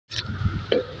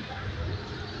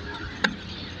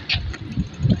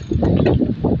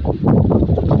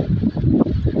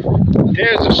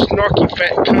There's a snarky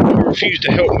fat cunt who refused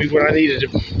to help me when I needed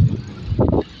him.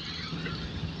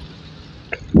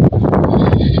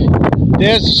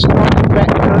 There's a snarky fat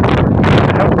cunt who refused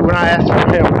to help me when I asked for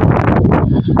help.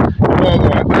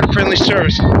 Walmart, unfriendly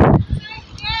service.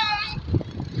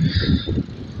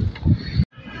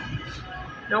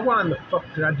 Now why in the fuck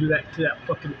did I do that to that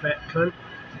fucking fat cunt?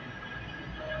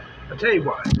 I'll tell you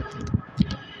why.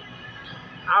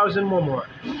 I was in Walmart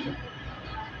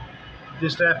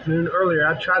this afternoon earlier.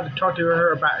 I tried to talk to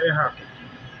her about air hockey.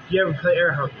 Do you ever play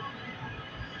air hockey?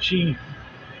 She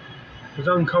was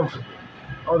uncomfortable.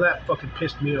 Oh, that fucking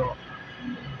pissed me off.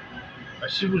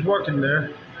 She was working there,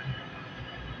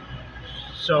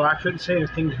 so I couldn't say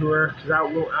anything to her because I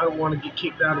don't want to get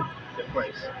kicked out of the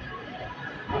place.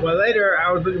 Well, later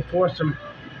I was looking for some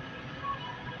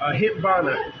hip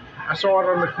bonnet. I saw it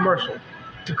on the commercial.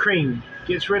 The cream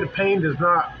gets rid of pain, does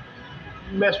not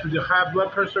mess with your high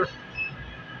blood pressure.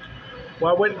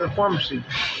 Well, I went to the pharmacy,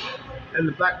 and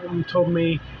the black woman told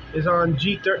me it's on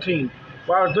G13.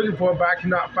 Well, I was looking for it, but I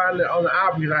cannot find it on the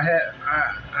aisle because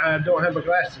I don't have my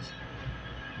glasses.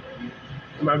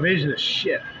 My vision is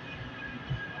shit.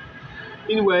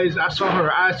 Anyways, I saw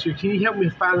her. I asked her, "Can you help me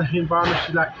find the hip bonnet?"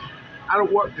 She's like, "I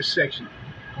don't work this section.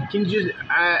 Can you just?"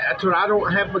 I told her I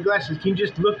don't have my glasses. Can you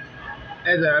just look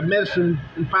at the medicine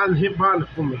and find the hip bonnet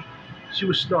for me? She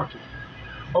was snarky.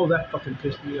 Oh, that fucking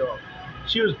pissed me off.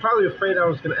 She was probably afraid I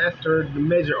was going to ask her to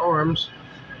measure arms,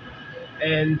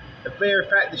 and the very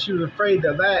fact that she was afraid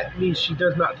of that means she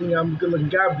does not think I'm a good-looking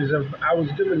guy, because if I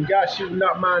was a good-looking guy, she would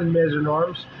not mind measuring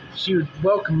arms. She would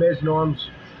welcome measuring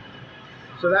arms.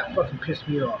 So that fucking pissed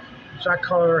me off. So I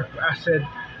called her. I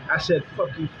said,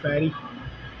 "Fuck you, fatty."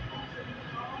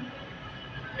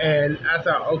 And I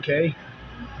thought, okay,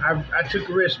 I took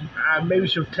a risk. Maybe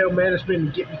she'll tell management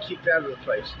and get me kicked out of the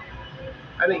place.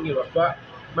 I didn't give a fuck.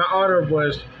 My honor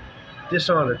was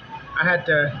dishonored.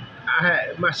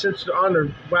 My sense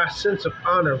of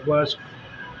honor was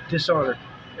dishonored,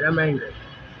 and I'm angry.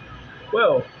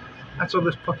 Well, I saw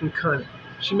this fucking cunt.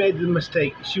 She made the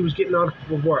mistake. She was getting on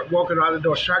for work, walking out the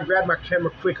door. So I grabbed my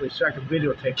camera quickly so I could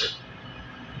videotape her.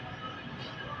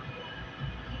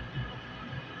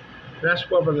 And I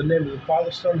swear by the name of the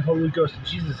Father, Son, and Holy Ghost,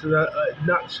 Jesus is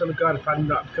not the Son of God if I do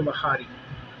not become a hottie.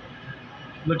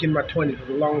 Look in my 20s with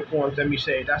the long forms, let me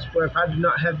say, I swear if I do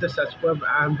not have this, I swear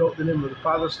I invoke the name of the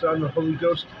Father, Son, and the Holy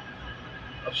Ghost,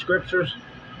 of Scriptures,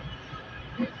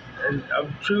 and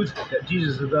of truth, that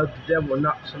Jesus is the devil and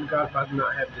not the Son of God if I do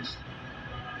not have this.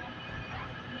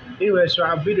 Anyway, so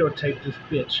I videotaped this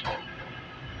bitch,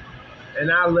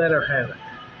 and I let her have it.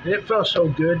 And it felt so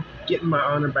good getting my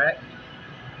honor back.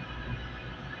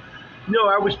 No,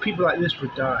 I wish people like this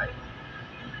would die.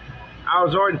 I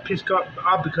was already pissed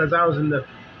off because I was in the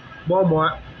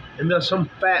Walmart, and there's some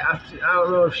fat, I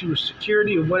don't know if she was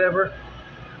security or whatever,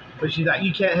 but she's like,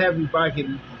 "You can't have me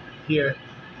biking here.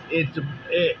 It's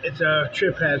a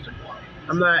trip hazard."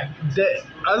 I'm like,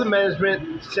 other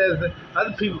management says that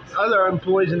other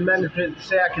employees in management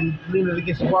say I can lean it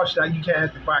against the wall. She's like, "You can't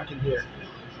have the bike in here."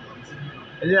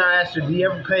 And then I asked her, "Do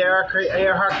you ever play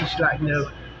air hockey?" She's like, "No."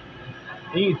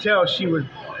 And you can tell she was,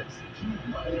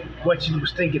 what she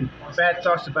was thinking, bad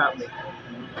thoughts about me.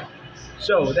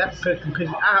 So that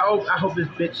I hope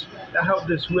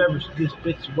whoever this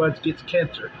bitch was gets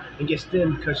cancer and gets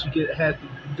thin because she has to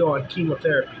go on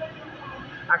chemotherapy.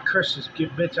 I curse this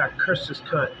bitch. I curse this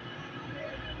cunt.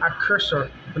 I curse her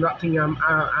for not thinking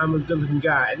I'm a good-looking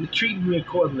guy and treating me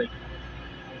accordingly.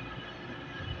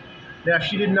 Now, if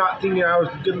she did not think I was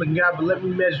a good-looking guy, but let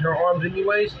me measure her arms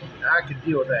anyways, I could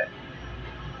deal with that.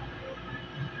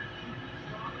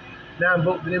 Now I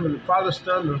invoke the name of the Father,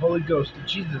 Son, and the Holy Ghost. That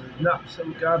Jesus is not the Son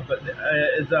of God, but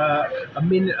is a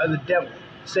minion of the devil,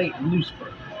 Satan, Lucifer.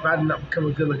 If I do not become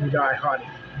a good-looking guy, hottie.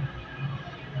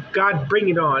 God, bring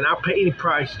it on. I'll pay any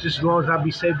price, just as long as I be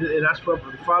saved. And I swear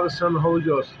by the Father, Son, and the Holy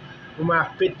Ghost for my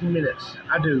 50 minutes.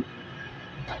 I do.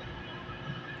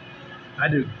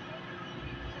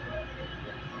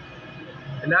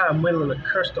 And now I'm willing to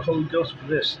curse the Holy Ghost for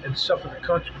this and suffer the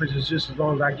consequences just as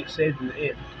long as I get saved in the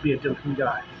end to be a good-looking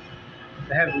guy.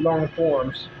 To have long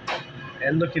forms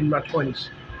and look in my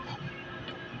 20s.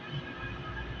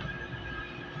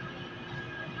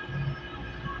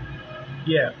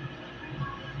 Yeah.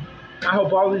 I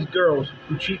hope all these girls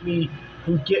who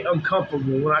get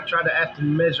uncomfortable when I try to ask them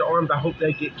to measure arms, I hope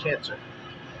they get cancer.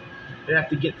 They have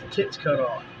to get the tits cut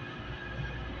off.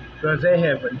 Because they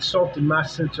have insulted my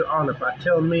sense of honor by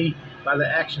telling me by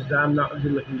their actions that I'm not a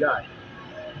good-looking guy.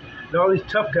 And all these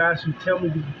tough guys who tell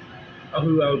me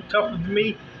who are tougher than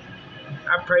me,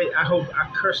 I hope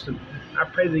I curse them. I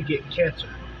pray they get cancer.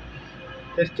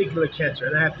 testicular cancer,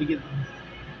 and I have to get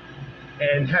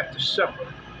and have to suffer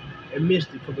and miss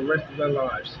it for the rest of their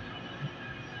lives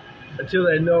until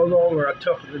they no longer are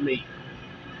tougher than me.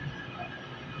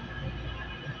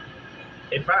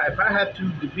 If I have to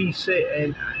be saved,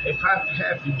 and if I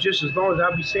have to, just as long as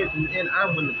I'll be saved in the end,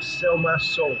 I'm willing to sell my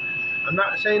soul. I'm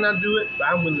not saying I do it, but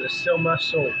I'm willing to sell my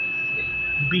soul.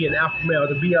 To be an alpha male,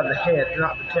 to be of the head,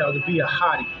 not the tail, to be a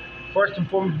hottie. First and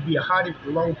foremost, to be a hottie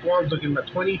with long forms, looking at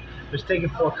my 20, mistaken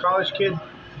for a college kid,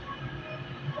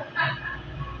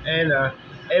 and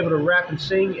able to rap and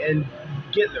sing and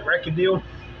get the record deal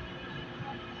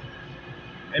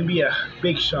and be a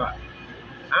big shot.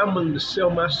 I'm willing to sell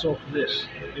my soul for this.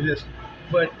 If it's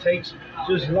what it takes,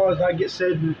 just as long as I get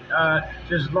saved,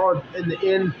 just as long as in the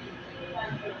end,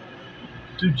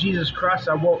 through Jesus Christ,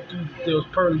 I walk through those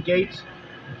pearly gates,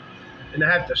 and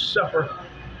I have to suffer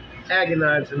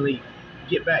agonizingly,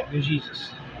 get back to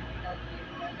Jesus.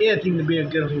 Anything to be a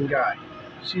good-looking guy.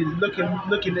 See,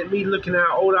 looking at me, looking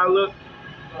how old I look,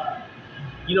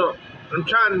 you know, I'm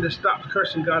trying to stop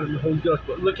cursing God and the Holy Ghost,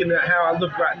 but looking at how I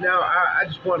look right now, I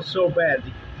just want it so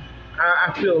badly.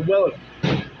 I feel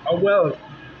a well of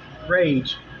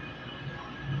rage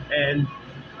and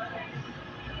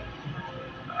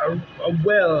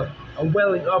a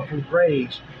welling up of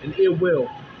rage and ill will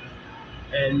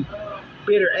and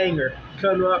bitter anger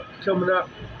coming up.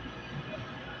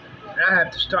 And I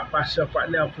have to stop myself right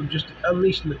now from just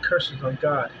unleashing the curses on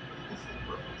God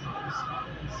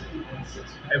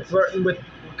and flirting with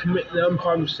committing the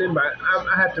unpardonable sin. But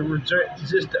I have to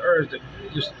resist the urge to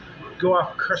just go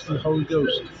off cursing the Holy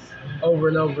Ghost over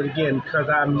and over again because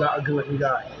I'm not a good-looking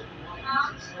guy.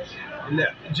 And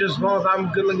that, just as long as I'm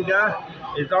a good-looking guy,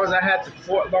 as long as I have the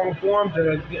long forms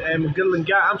and I'm a good-looking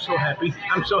guy, I'm so happy.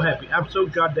 I'm so happy. I'm so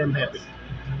goddamn happy.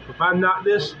 If I'm not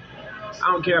this,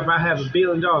 I don't care if I have $1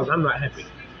 billion. I'm not happy.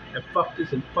 And fuck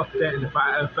this and fuck that. And if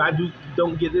I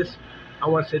don't get this, I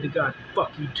want to say to God,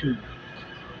 fuck you too,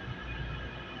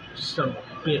 son of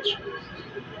a bitch.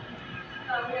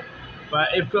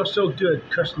 But it felt so good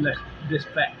cursing this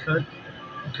fat cunt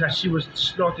because she was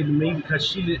snarky to me because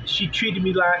she treated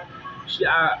me like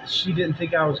she didn't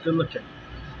think I was good looking.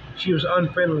 She was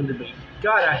unfriendly to me.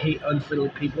 God, I hate unfriendly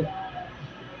people.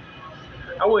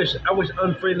 I wish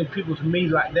unfriendly people to me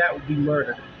like that would be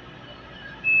murdered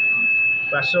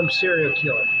by some serial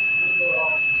killer.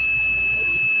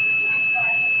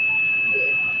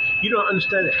 You don't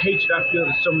understand the hatred I feel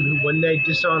to someone who, when they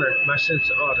dishonor my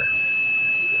sense of honor,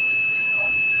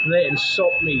 when they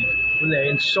insult me, when they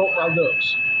insult my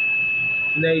looks,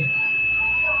 when they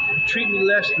treat me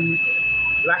less than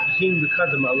like a king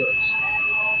because of my looks.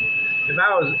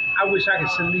 I wish I could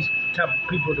send these type of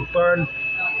people to burn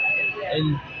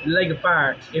and lake of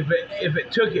fire if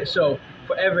it took it so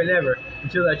forever and ever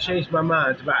until I changed my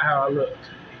mind about how I looked.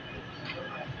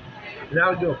 And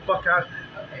I don't give a fuck.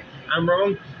 I'm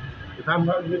wrong. If I'm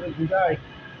not going to die,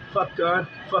 fuck God,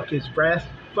 fuck his wrath,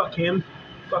 fuck him,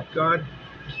 fuck God.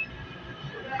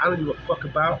 I don't give a fuck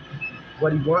about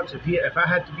what he wants. If I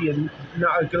had to be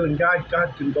not a good guy,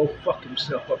 God can go fuck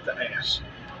himself up the ass.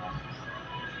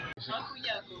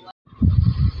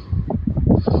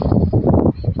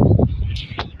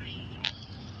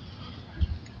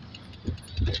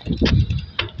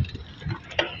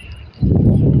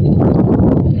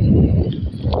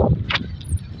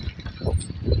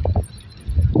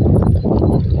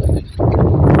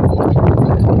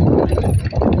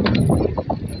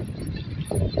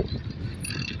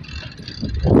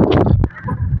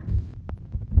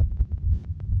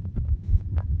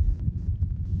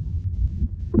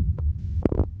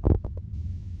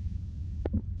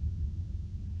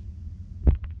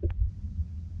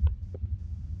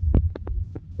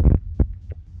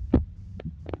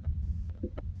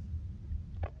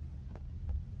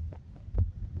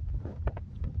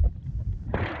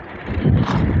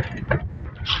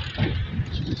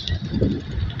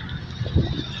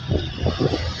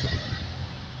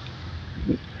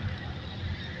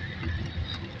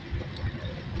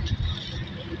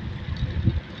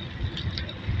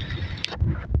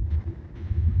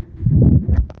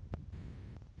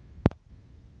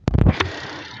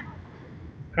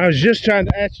 I was just trying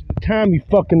to ask you the time, you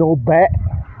fucking old bat.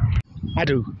 I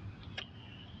do.